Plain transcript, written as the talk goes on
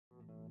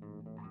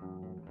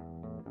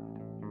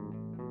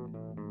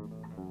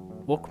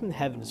Welcome to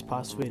Heaven is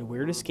possibly the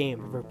weirdest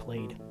game I've ever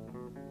played.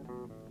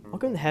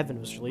 Welcome to Heaven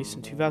was released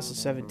in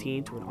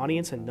 2017 to an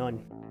audience of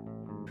none.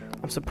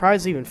 I'm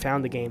surprised I even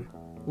found the game.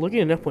 Looking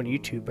it up on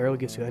YouTube barely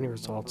gives you any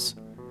results.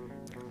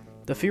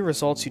 The few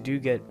results you do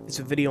get is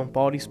a video on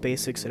Baldi's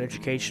Basics in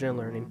Education and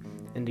Learning,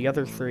 and the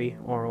other 3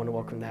 are on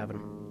Welcome to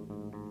Heaven.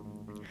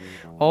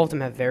 All of them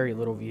have very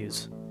little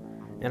views,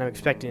 and I'm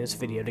expecting this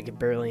video to get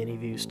barely any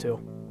views too.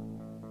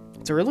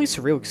 It's a really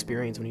surreal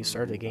experience when you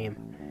start the game.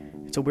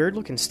 It's a weird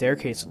looking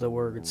staircase with the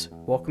words,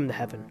 Welcome to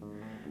Heaven.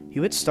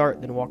 You hit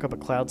start, then walk up a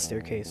cloud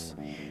staircase.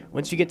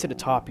 Once you get to the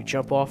top, you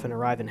jump off and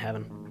arrive in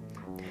heaven.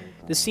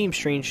 This seems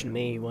strange to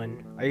me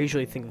when I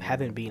usually think of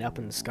heaven being up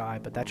in the sky,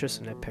 but that's just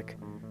a nitpick.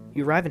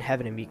 You arrive in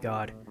heaven and meet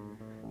God.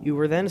 You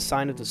were then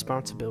assigned the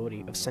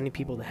responsibility of sending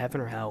people to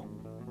heaven or hell.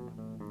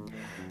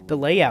 The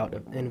layout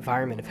and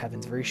environment of heaven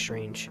is very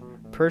strange.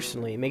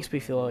 Personally, it makes me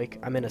feel like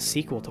I'm in a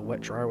sequel to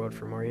Wet Dry World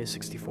for Mario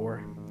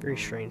 64. Very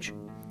strange.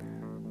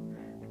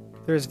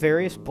 There's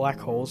various black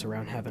holes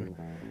around heaven.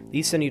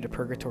 These send you to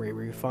purgatory,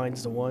 where you find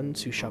the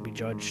ones who shall be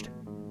judged.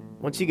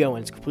 Once you go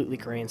in, it's completely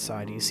gray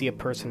inside. You see a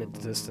person at the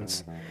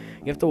distance.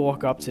 You have to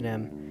walk up to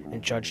them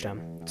and judge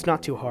them. It's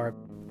not too hard.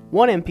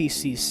 One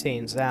NPC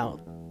stands out.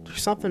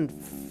 There's something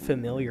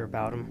familiar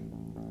about him.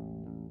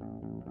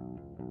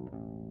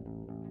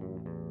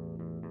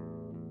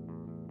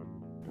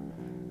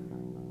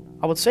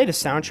 I would say the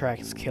soundtrack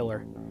is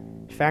killer.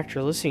 In fact,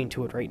 you're listening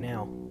to it right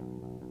now.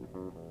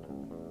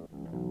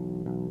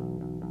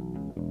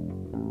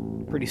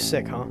 Pretty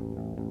sick, huh?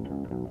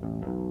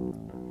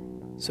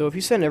 So if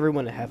you send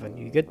everyone to heaven,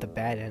 you get the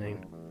bad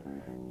ending.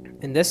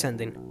 In this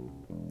ending,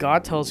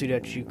 God tells you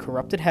that you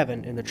corrupted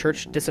heaven and the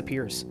church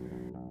disappears.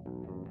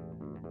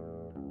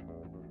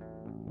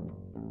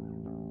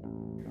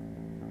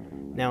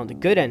 Now in the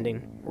good ending,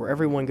 where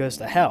everyone goes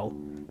to hell,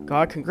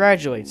 God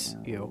congratulates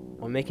you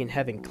on making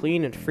heaven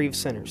clean and free of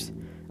sinners.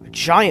 A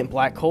giant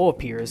black hole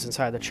appears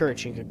inside the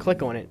church, and you can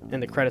click on it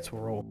and the credits will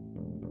roll.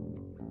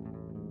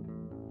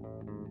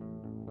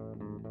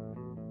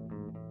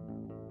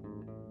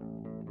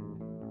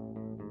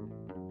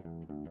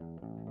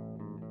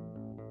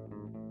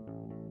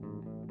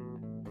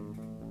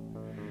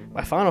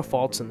 My final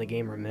thoughts in the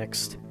game are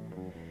mixed.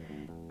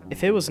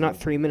 If it was not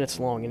 3 minutes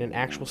long and an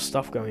actual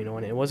stuff going on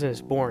and it wasn't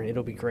as boring,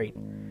 it'll be great.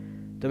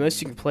 The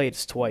most you can play it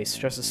is twice,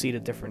 just to see the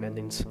different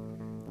endings.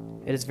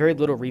 It has very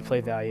little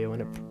replay value,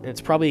 and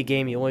it's probably a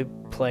game you only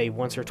play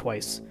once or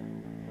twice.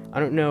 I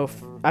don't know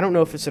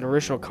if it's an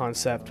original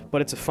concept, but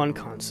it's a fun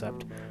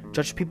concept.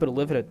 Judge people to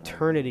live in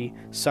eternity,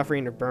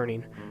 suffering or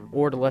burning,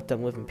 or to let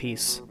them live in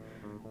peace.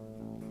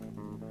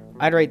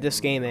 I'd rate this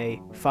game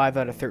a 5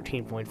 out of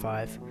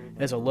 13.5.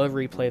 It has a low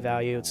replay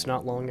value, it's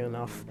not long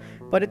enough,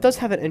 but it does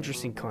have an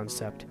interesting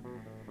concept.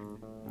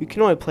 You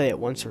can only play it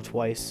once or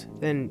twice,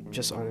 then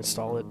just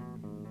uninstall it.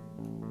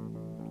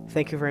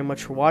 Thank you very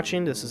much for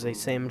watching. This is a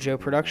Sam and Joe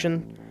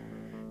production.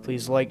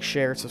 Please like,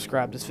 share,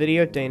 subscribe to this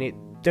video,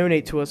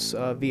 donate to us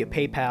via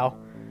PayPal.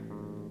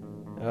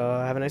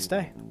 Have a nice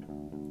day.